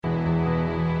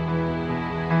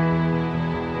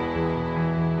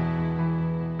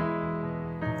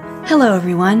Hello,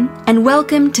 everyone, and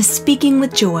welcome to Speaking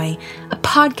with Joy, a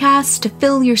podcast to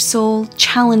fill your soul,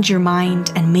 challenge your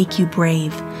mind, and make you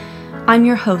brave. I'm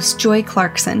your host, Joy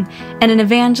Clarkson, and an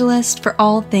evangelist for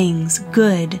all things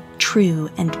good, true,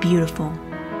 and beautiful.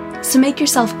 So make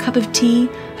yourself a cup of tea,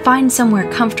 find somewhere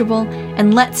comfortable,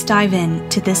 and let's dive in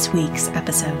to this week's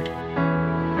episode.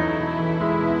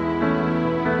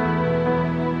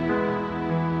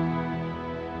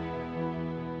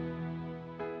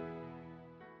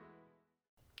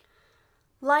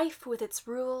 Life, with its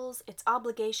rules, its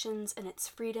obligations, and its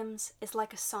freedoms, is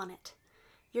like a sonnet.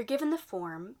 You're given the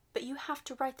form, but you have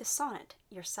to write the sonnet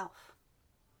yourself.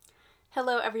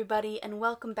 Hello, everybody, and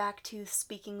welcome back to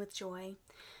Speaking with Joy.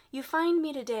 You find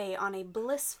me today on a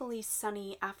blissfully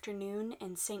sunny afternoon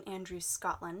in St. Andrews,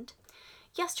 Scotland.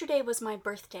 Yesterday was my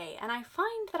birthday, and I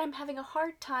find that I'm having a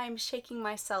hard time shaking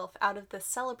myself out of the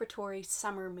celebratory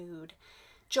summer mood.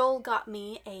 Joel got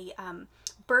me a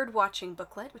bird watching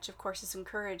booklet, which of course has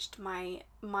encouraged my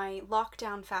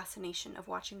lockdown fascination of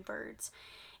watching birds.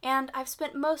 And I've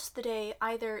spent most of the day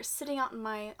either sitting out on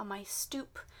my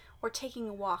stoop or taking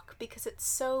a walk because it's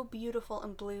so beautiful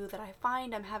and blue that I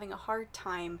find I'm having a hard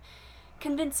time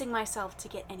convincing myself to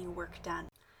get any work done.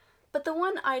 But the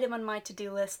one item on my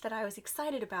to-do list that I was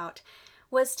excited about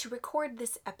was to record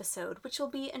this episode, which will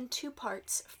be in two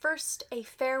parts. First, a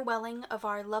farewelling of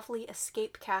our lovely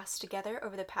escape cast together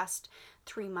over the past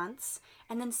 3 months,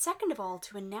 and then second of all,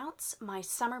 to announce my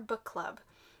summer book club,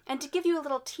 and to give you a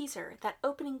little teaser. That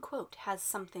opening quote has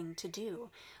something to do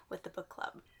with the book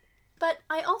club. But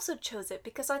I also chose it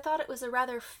because I thought it was a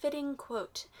rather fitting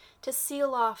quote to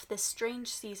seal off this strange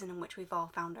season in which we've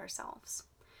all found ourselves.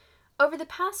 Over the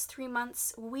past 3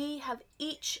 months, we have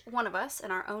each one of us, in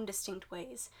our own distinct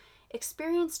ways,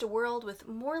 experienced a world with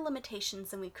more limitations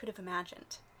than we could have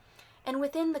imagined. And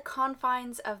within the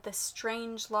confines of this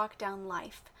strange lockdown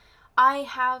life, I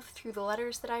have, through the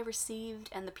letters that I received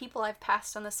and the people I've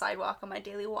passed on the sidewalk on my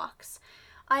daily walks,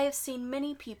 I have seen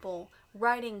many people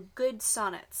writing good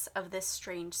sonnets of this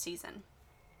strange season.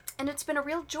 And it's been a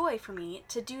real joy for me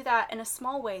to do that in a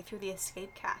small way through the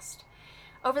Escape Cast.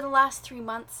 Over the last 3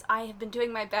 months, I have been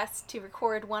doing my best to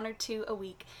record 1 or 2 a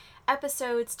week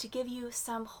episodes to give you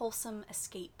some wholesome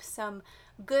escape, some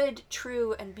good,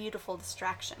 true, and beautiful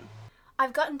distraction.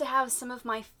 I've gotten to have some of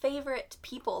my favorite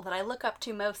people that I look up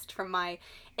to most from my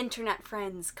internet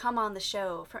friends come on the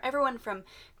show. From everyone from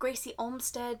Gracie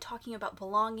Olmsted talking about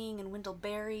belonging and Wendell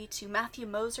Berry, to Matthew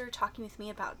Moser talking with me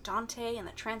about Dante and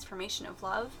the transformation of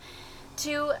love,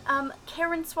 to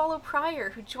Karen Swallow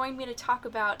Pryor, who joined me to talk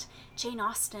about Jane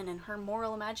Austen and her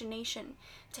moral imagination,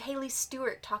 to Haley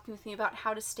Stewart talking with me about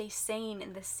how to stay sane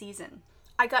in this season.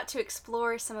 I got to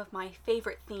explore some of my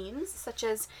favorite themes, such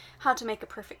as how to make a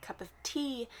perfect cup of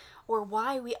tea, or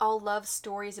why we all love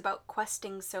stories about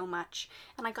questing so much,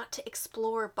 and I got to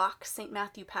explore Bach's St.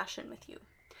 Matthew Passion with you.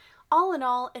 All in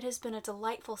all, it has been a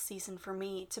delightful season for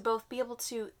me to both be able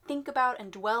to think about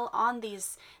and dwell on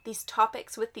these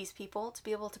topics with these people, to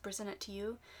be able to present it to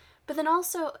you. But then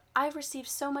also, I've received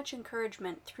so much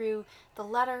encouragement through the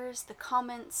letters, the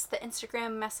comments, the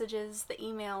Instagram messages, the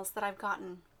emails that I've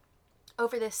gotten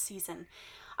over this season.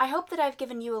 I hope that I've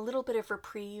given you a little bit of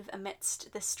reprieve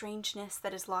amidst the strangeness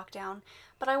that is lockdown,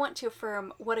 but I want to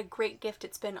affirm what a great gift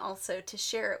it's been also to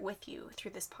share it with you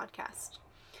through this podcast.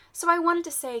 So I wanted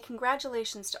to say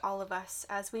congratulations to all of us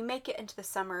as we make it into the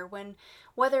summer, when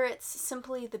whether it's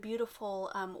simply the beautiful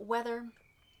weather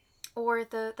or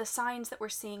the signs that we're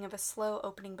seeing of a slow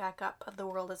opening back up of the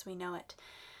world as we know it,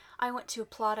 I want to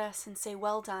applaud us and say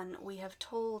well done. We have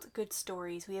told good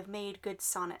stories. We have made good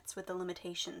sonnets with the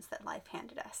limitations that life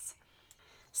handed us.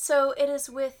 So it is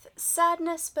with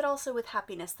sadness but also with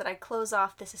happiness that I close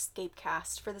off this escape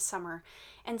cast for the summer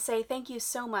and say thank you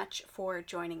so much for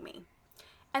joining me.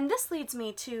 And this leads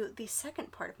me to the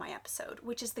second part of my episode,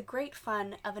 which is the great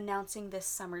fun of announcing this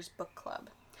summer's book club.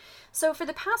 So for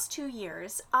the past 2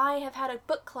 years, I have had a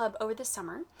book club over the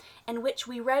summer in which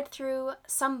we read through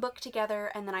some book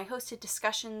together, and then I hosted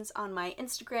discussions on my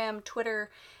Instagram, Twitter,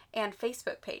 and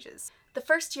Facebook pages. The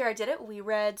first year I did it, we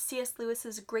read C.S.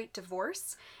 Lewis's Great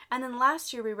Divorce, and then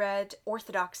last year we read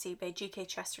Orthodoxy by G.K.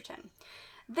 Chesterton.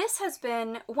 This has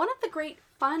been one of the great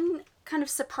fun, kind of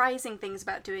surprising things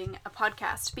about doing a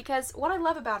podcast, because what I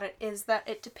love about it is that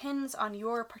it depends on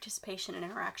your participation and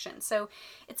interaction. So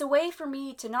it's a way for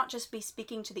me to not just be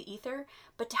speaking to the ether,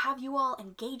 but to have you all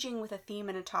engaging with a theme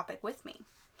and a topic with me.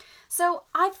 So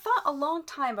I've thought a long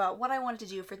time about what I wanted to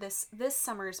do for this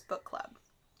summer's book club.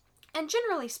 And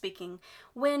generally speaking,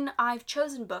 when I've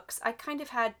chosen books, I kind of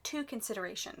had 2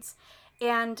 considerations.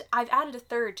 And I've added a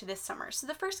third to this summer. So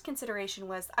the first consideration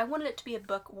was I wanted it to be a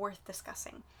book worth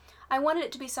discussing. I wanted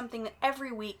it to be something that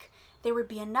every week there would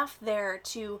be enough there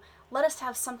to let us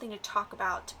have something to talk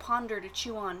about, to ponder, to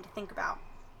chew on, to think about.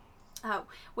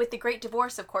 With The Great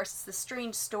Divorce, of course, it's a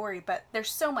strange story, but there's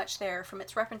so much there, from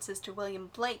its references to William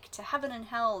Blake, to heaven and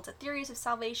hell, to theories of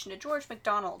salvation, to George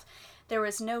MacDonald. There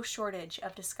was no shortage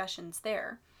of discussions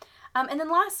there. And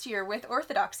then last year, with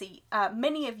Orthodoxy,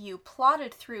 many of you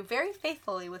plotted through very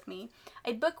faithfully with me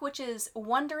a book which is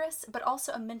wondrous, but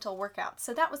also a mental workout.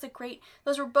 So that was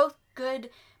those were both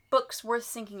good books worth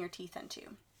sinking your teeth into.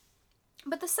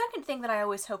 But the second thing that I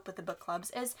always hope with the book clubs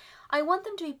is I want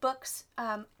them to be books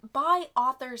by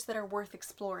authors that are worth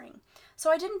exploring.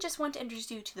 So I didn't just want to introduce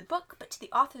you to the book, but to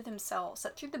the author themselves,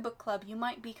 that through the book club you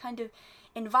might be kind of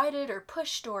invited or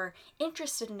pushed or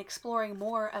interested in exploring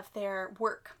more of their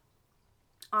work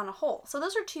on a whole. So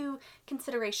those are two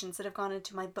considerations that have gone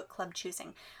into my book club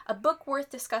choosing. A book worth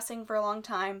discussing for a long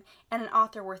time and an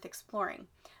author worth exploring.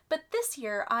 But this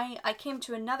year I came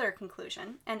to another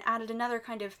conclusion and added another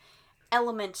kind of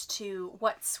element to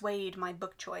what swayed my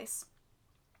book choice,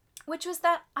 which was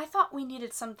that I thought we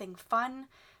needed something fun,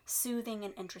 soothing,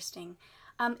 and interesting.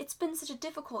 It's been such a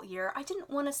difficult year. I didn't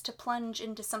want us to plunge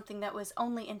into something that was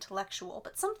only intellectual,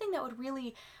 but something that would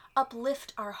really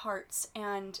uplift our hearts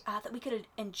and that we could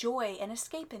enjoy and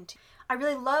escape into. I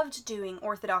really loved doing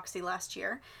Orthodoxy last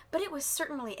year, but it was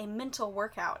certainly a mental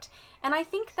workout. And I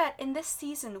think that in this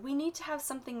season, we need to have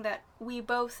something that we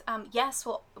both, yes,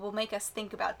 will make us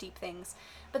think about deep things,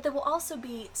 but that will also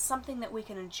be something that we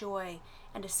can enjoy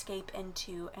and escape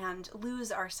into and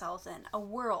lose ourselves in, a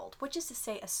world, which is to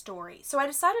say a story. So I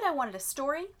decided I wanted a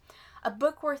story, a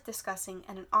book worth discussing,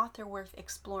 and an author worth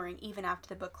exploring even after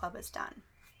the book club is done.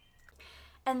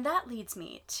 And that leads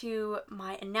me to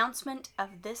my announcement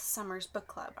of this summer's book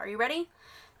club. Are you ready?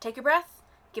 Take a breath.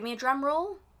 Give me a drum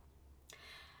roll.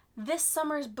 This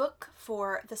summer's book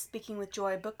for the Speaking with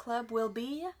Joy book club will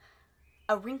be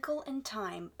A Wrinkle in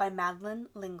Time by Madeleine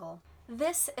L'Engle.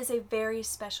 This is a very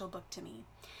special book to me.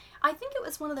 I think it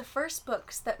was one of the first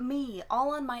books that me,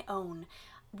 all on my own,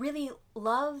 really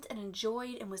loved and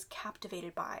enjoyed and was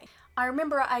captivated by. I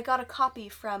remember I got a copy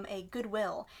from a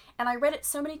Goodwill, and I read it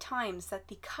so many times that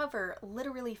the cover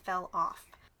literally fell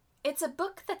off. It's a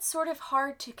book that's sort of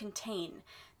hard to contain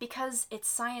because it's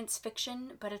science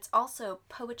fiction, but it's also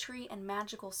poetry and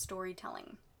magical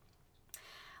storytelling.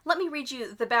 Let me read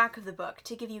you the back of the book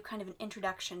to give you kind of an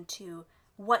introduction to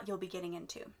what you'll be getting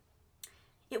into.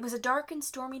 It was a dark and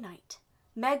stormy night.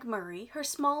 Meg Murray, her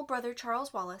small brother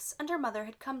Charles Wallace, and her mother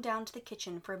had come down to the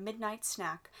kitchen for a midnight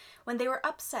snack when they were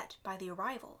upset by the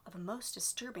arrival of a most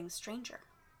disturbing stranger.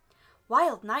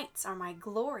 "Wild nights are my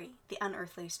glory," the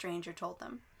unearthly stranger told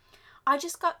them. "I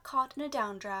just got caught in a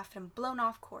downdraft and blown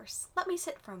off course. Let me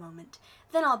sit for a moment,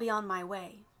 then I'll be on my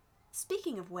way.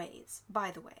 Speaking of ways,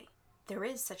 by the way, there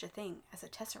is such a thing as a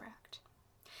tesseract."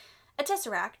 A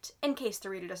tesseract, in case the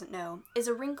reader doesn't know, is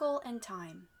a wrinkle in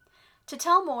time. To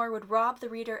tell more would rob the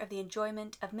reader of the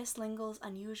enjoyment of Miss L'Engle's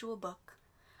unusual book.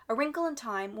 A Wrinkle in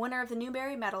Time, winner of the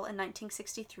Newbery Medal in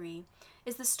 1963,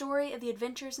 is the story of the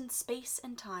adventures in space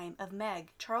and time of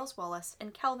Meg, Charles Wallace,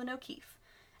 and Calvin O'Keefe,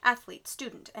 athlete,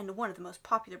 student, and one of the most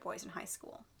popular boys in high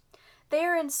school. They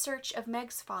are in search of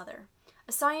Meg's father,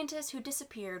 a scientist who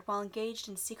disappeared while engaged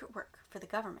in secret work for the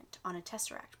government on a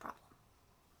tesseract problem.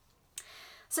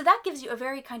 So that gives you a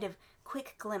very kind of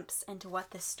quick glimpse into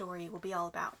what this story will be all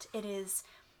about. It is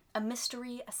a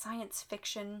mystery, a science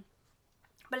fiction,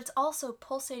 but it's also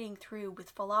pulsating through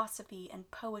with philosophy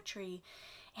and poetry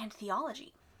and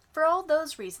theology. For all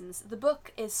those reasons, the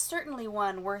book is certainly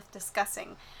one worth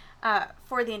discussing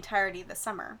for the entirety of the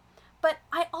summer. But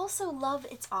I also love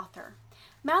its author.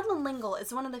 Madeleine L'Engle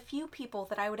is one of the few people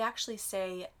that I would actually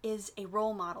say is a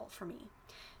role model for me.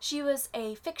 She was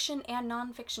a fiction and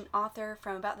nonfiction author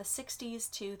from about the 60s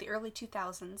to the early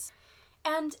 2000s,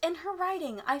 and in her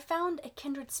writing I found a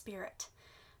kindred spirit.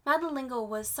 Madeleine L'Engle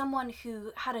was someone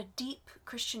who had a deep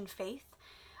Christian faith,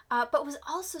 but was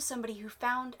also somebody who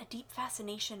found a deep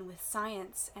fascination with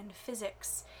science and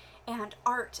physics and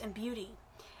art and beauty.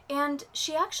 And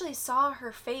she actually saw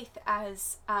her faith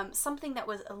as something that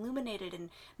was illuminated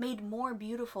and made more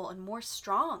beautiful and more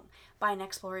strong by an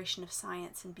exploration of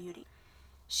science and beauty.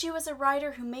 She was a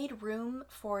writer who made room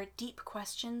for deep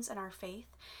questions in our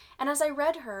faith, and as I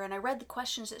read her and I read the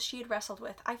questions that she had wrestled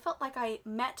with, I felt like I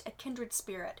met a kindred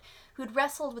spirit who had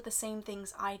wrestled with the same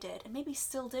things I did, and maybe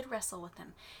still did wrestle with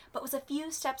them, but was a few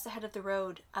steps ahead of the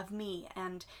road of me,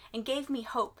 and gave me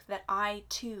hope that I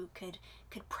too could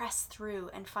press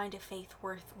through and find a faith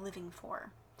worth living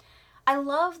for. I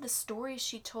love the stories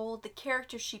she told, the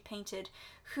characters she painted,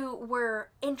 who were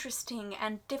interesting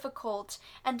and difficult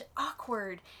and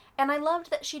awkward. And I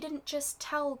loved that she didn't just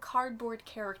tell cardboard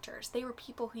characters. They were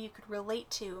people who you could relate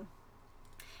to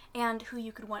and who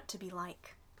you could want to be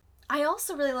like. I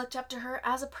also really looked up to her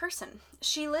as a person.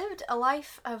 She lived a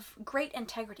life of great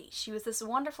integrity. She was this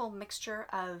wonderful mixture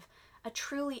of a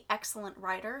truly excellent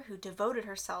writer who devoted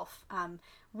herself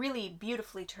really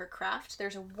beautifully to her craft.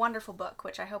 There's a wonderful book,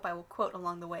 which I hope I will quote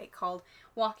along the way, called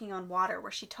Walking on Water,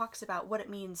 where she talks about what it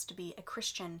means to be a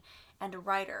Christian and a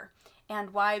writer,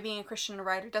 and why being a Christian and a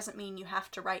writer doesn't mean you have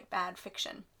to write bad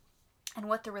fiction, and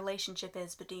what the relationship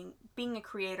is between being a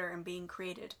creator and being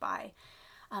created by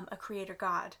a creator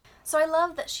God. So I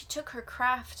love that she took her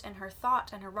craft and her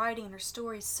thought and her writing and her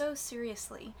stories so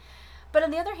seriously. But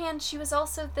on the other hand, she was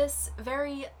also this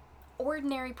very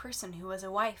ordinary person who was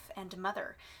a wife and a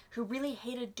mother, who really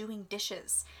hated doing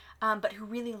dishes, but who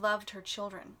really loved her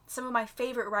children. Some of my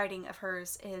favorite writing of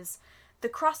hers is the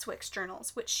Crosswicks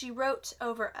journals, which she wrote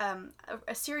over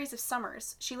a series of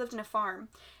summers. She lived in a farm,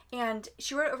 and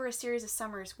she wrote over a series of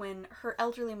summers when her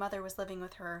elderly mother was living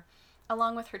with her,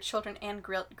 along with her children and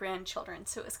grandchildren.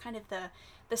 So it was kind of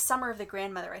the summer of the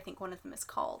grandmother, I think one of them is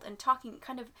called, and talking,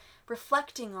 kind of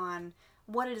reflecting on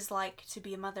what it is like to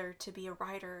be a mother, to be a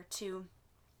writer, to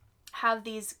have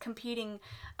these competing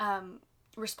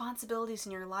responsibilities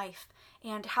in your life,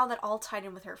 and how that all tied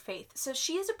in with her faith. So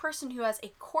she is a person who has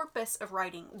a corpus of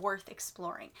writing worth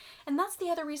exploring. And that's the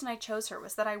other reason I chose her,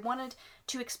 was that I wanted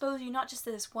to expose you not just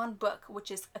to this one book,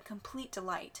 which is a complete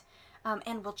delight,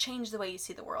 and will change the way you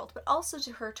see the world, but also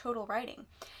to her total writing.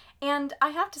 And I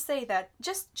have to say that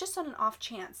just on an off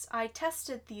chance, I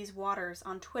tested these waters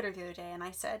on Twitter the other day, and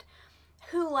I said,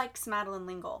 who likes Madeleine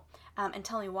L'Engle? And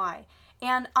tell me why.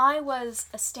 And I was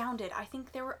astounded. I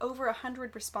think there were over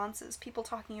 100 responses, people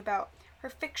talking about her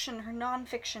fiction, her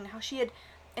nonfiction, how she had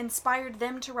inspired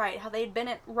them to write, how they had been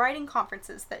at writing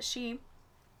conferences that she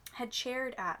had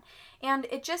chaired at. And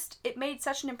it made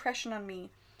such an impression on me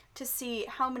to see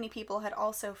how many people had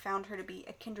also found her to be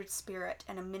a kindred spirit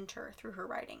and a mentor through her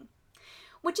writing.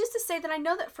 Which is to say that I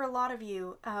know that for a lot of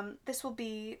you, this will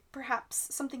be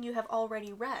perhaps something you have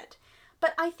already read.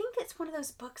 But I think it's one of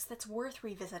those books that's worth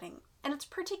revisiting. And it's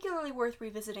particularly worth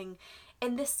revisiting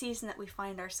in this season that we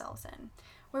find ourselves in,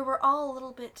 where we're all a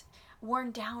little bit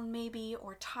worn down maybe,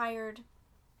 or tired,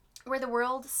 where the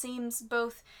world seems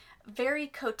both very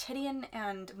quotidian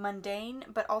and mundane,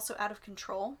 but also out of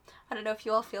control. I don't know if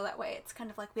you all feel that way. It's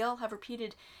kind of like we all have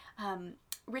repeated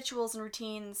rituals and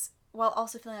routines, while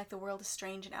also feeling like the world is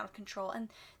strange and out of control. And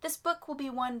this book will be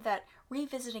one that,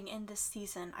 revisiting in this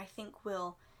season, I think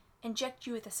will inject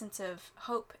you with a sense of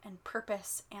hope and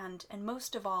purpose and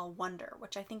most of all, wonder,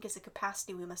 which I think is a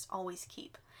capacity we must always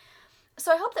keep.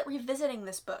 So I hope that revisiting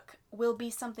this book will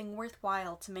be something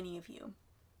worthwhile to many of you.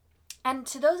 And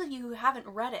to those of you who haven't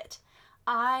read it,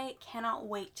 I cannot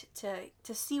wait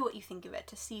to see what you think of it,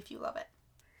 to see if you love it.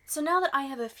 So now that I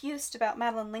have effused about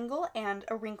Madeleine L'Engle and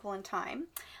A Wrinkle in Time,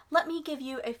 let me give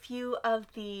you a few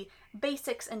of the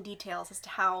basics and details as to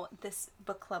how this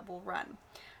book club will run.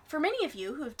 For many of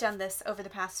you who have done this over the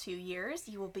past few years,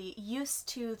 you will be used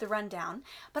to the rundown,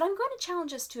 but I'm going to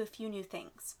challenge us to a few new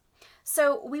things.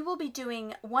 So we will be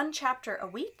doing one chapter a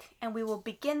week, and we will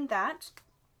begin that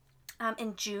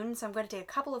in June, so I'm going to take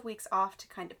a couple of weeks off to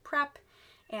kind of prep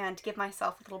and give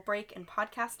myself a little break in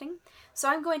podcasting. So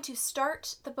I'm going to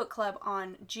start the book club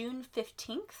on June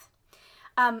 15th.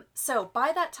 So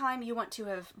by that time, you want to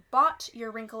have bought your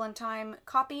Wrinkle in Time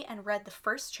copy and read the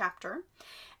first chapter.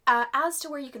 As to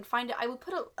where you can find it, I will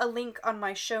put a link on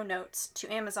my show notes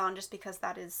to Amazon, just because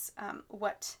that is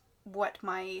what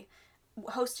my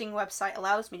hosting website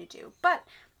allows me to do. But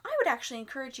I would actually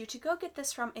encourage you to go get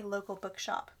this from a local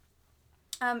bookshop.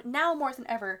 Now more than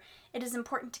ever, it is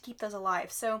important to keep those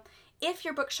alive. So if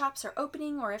your bookshops are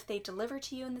opening, or if they deliver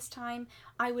to you in this time,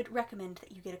 I would recommend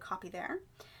that you get a copy there.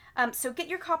 So get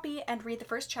your copy and read the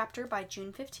first chapter by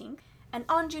June 15th. And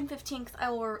on June 15th,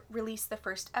 I will release the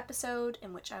first episode,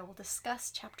 in which I will discuss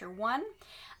chapter 1.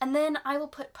 And then I will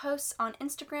put posts on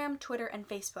Instagram, Twitter, and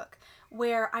Facebook,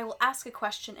 where I will ask a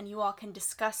question and you all can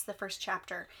discuss the first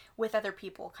chapter with other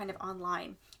people, kind of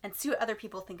online, and see what other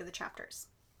people think of the chapters.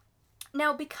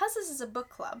 Now, because this is a book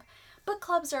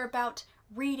clubs are about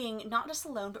reading not just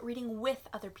alone, but reading with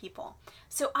other people.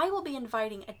 So I will be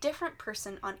inviting a different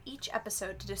person on each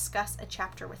episode to discuss a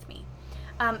chapter with me.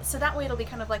 So that way it'll be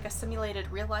kind of like a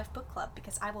simulated real-life book club,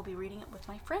 because I will be reading it with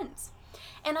my friends.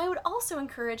 And I would also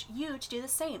encourage you to do the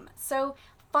same. So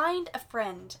find a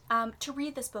friend to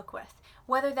read this book with,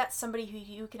 whether that's somebody who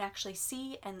you can actually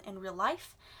see in real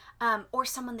life, or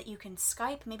someone that you can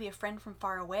Skype, maybe a friend from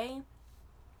far away,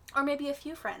 or maybe a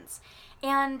few friends.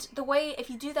 And the way, if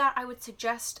you do that, I would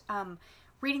suggest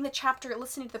reading the chapter,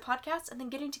 listening to the podcast, and then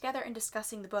getting together and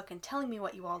discussing the book and telling me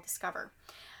what you all discover.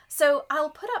 So I'll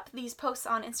put up these posts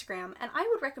on Instagram, and I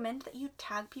would recommend that you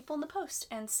tag people in the post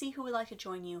and see who would like to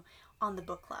join you on the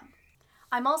book club.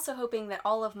 I'm also hoping that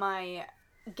all of my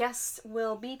guests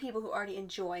will be people who already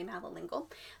enjoy Madeleine L'Engle,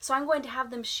 so I'm going to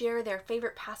have them share their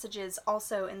favorite passages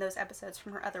also in those episodes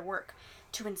from her other work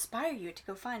to inspire you to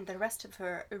go find the rest of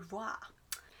her oeuvre.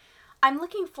 I'm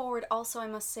looking forward also, I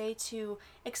must say, to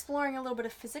exploring a little bit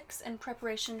of physics in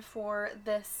preparation for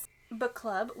this book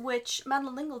club, which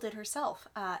Madeleine L'Engle did herself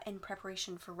in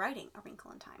preparation for writing A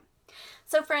Wrinkle in Time.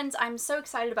 So friends, I'm so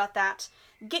excited about that.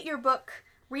 Get your book,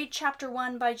 read chapter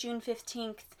 1 by June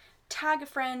 15th, tag a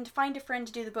friend, find a friend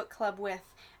to do the book club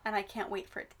with, and I can't wait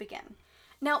for it to begin.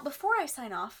 Now, before I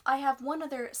sign off, I have one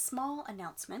other small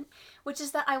announcement, which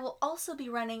is that I will also be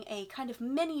running a kind of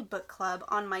mini book club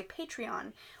on my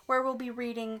Patreon, where we'll be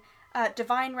reading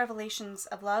Divine Revelations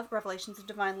of Love, Revelations of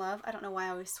Divine Love, I don't know why I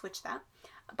always switch that,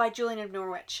 by Julian of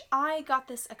Norwich. I got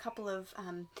this a couple of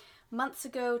months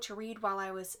ago to read while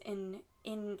I was in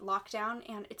lockdown,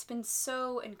 and it's been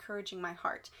so encouraging my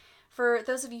heart. For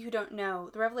those of you who don't know,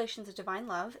 The Revelations of Divine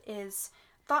Love is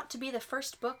thought to be the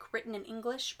first book written in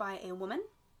English by a woman,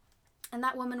 and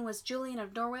that woman was Julian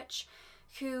of Norwich,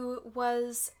 who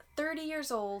was 30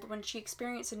 years old when she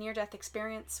experienced a near-death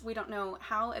experience. We don't know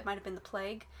how, it might have been the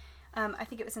plague. I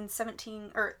think it was in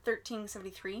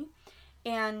 1373.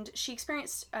 And she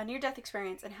experienced a near-death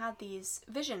experience and had these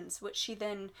visions, which she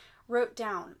then wrote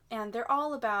down. And they're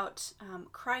all about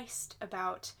Christ,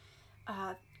 about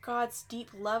God's deep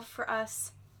love for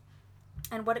us,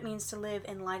 and what it means to live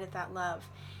in light of that love.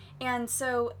 And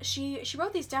so she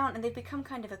wrote these down, and they've become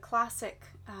kind of a classic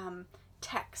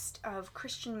text of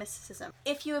Christian mysticism.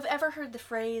 If you have ever heard the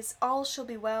phrase, all shall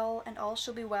be well, and all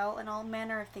shall be well, and all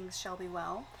manner of things shall be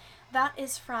well, that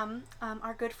is from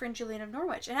our good friend Julian of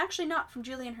Norwich, and actually not from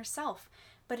Julian herself,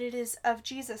 but it is of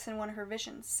Jesus in one of her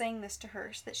visions, saying this to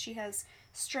her so that she has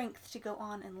strength to go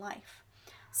on in life.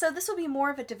 So this will be more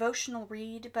of a devotional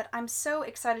read, but I'm so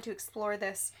excited to explore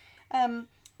this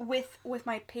with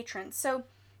my patrons. So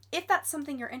if that's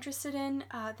something you're interested in,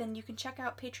 then you can check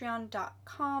out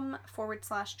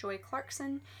patreon.com/Joy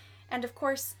Clarkson. And of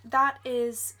course, that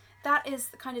is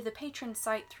kind of the patron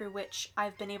site through which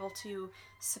I've been able to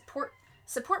support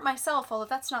myself, although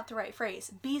that's not the right phrase,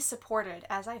 be supported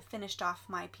as I've finished off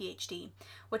my PhD,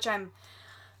 which I'm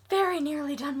very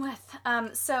nearly done with.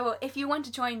 So if you want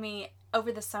to join me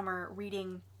over the summer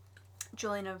reading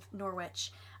Julian of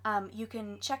Norwich, you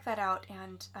can check that out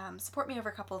and support me over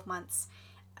a couple of months,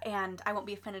 and I won't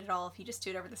be offended at all if you just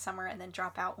do it over the summer and then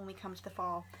drop out when we come to the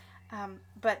fall.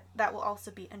 But that will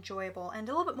also be enjoyable and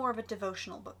a little bit more of a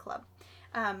devotional book club.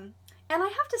 And I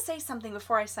have to say something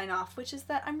before I sign off, which is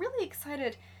that I'm really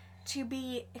excited to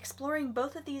be exploring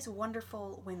both of these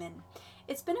wonderful women.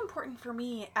 It's been important for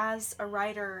me as a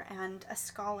writer and a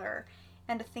scholar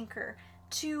and a thinker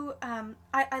to,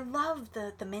 I love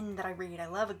the men that I read. I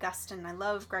love Augustine, I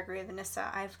love Gregory of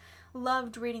Nyssa, I've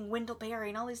loved reading Wendell Berry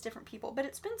and all these different people, but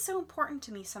it's been so important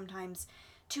to me sometimes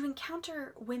to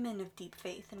encounter women of deep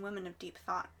faith and women of deep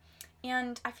thought.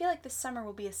 And I feel like this summer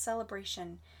will be a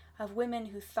celebration of women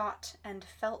who thought and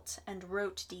felt and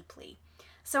wrote deeply.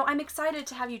 So I'm excited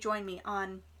to have you join me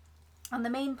on the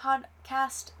main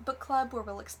podcast book club, where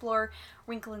we'll explore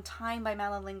Wrinkle in Time by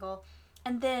Madeleine L'Engle,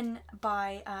 and then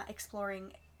by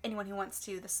exploring anyone who wants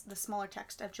to, the smaller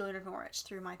text of Julian of Norwich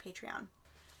through my Patreon.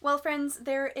 Well, friends,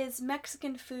 there is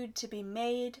Mexican food to be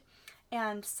made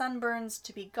and sunburns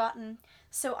to be gotten,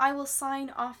 so I will sign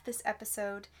off this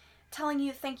episode telling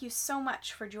you thank you so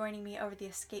much for joining me over the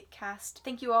Escape Cast.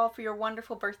 Thank you all for your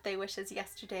wonderful birthday wishes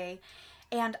yesterday,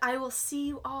 and I will see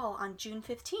you all on June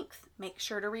 15th. Make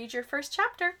sure to read your first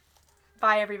chapter.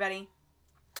 Bye, everybody.